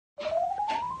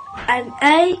An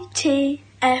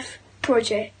ATF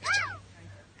project.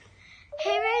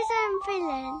 Heroes and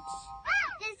villains.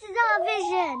 This is our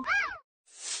vision.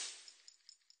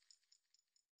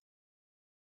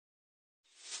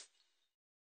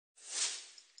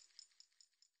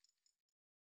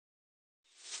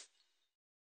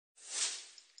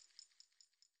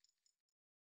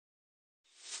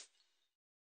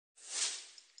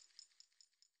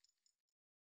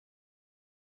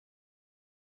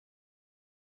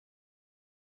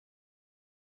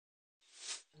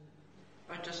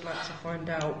 I'd just like to find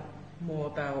out more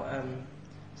about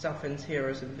Southend's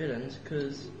heroes and villains,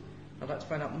 because I'd like to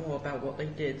find out more about what they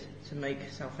did to make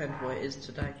Southend what it is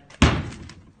today.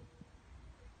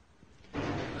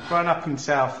 Growing up in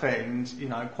Southend, you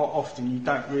know, quite often you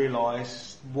don't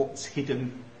realise what's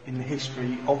hidden in the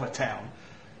history of a town.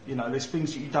 You know, there's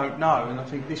things that you don't know, and I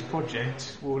think this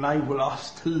project will enable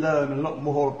us to learn a lot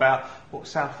more about what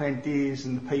Southend is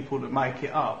and the people that make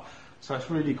it up. So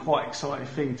it's really quite an exciting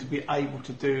thing to be able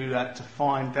to do that, to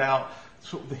find out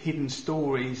sort of the hidden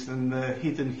stories and the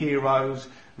hidden heroes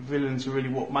and villains are really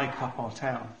what make up our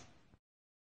town.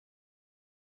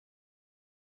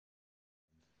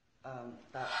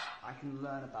 That I can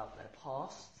learn about their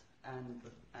past and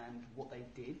what they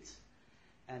did,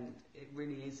 and it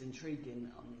really is intriguing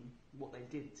on what they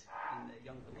did in their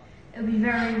younger life. It'll be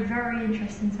very, very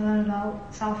interesting to learn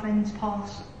about Southend's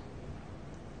past,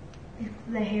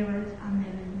 their heroes and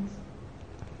their villains.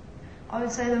 I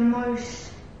would say the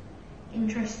most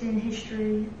interesting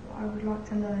history I would like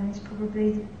to learn is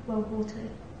probably World War II.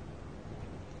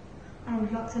 And I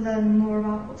would like to learn more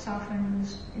about what Southend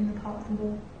was in the part of the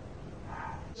war.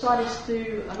 Decided to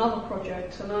do another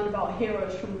project to learn about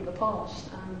heroes from the past,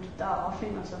 and I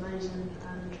think that's amazing,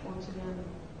 and once again,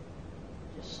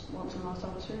 just once in a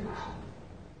lifetime experience.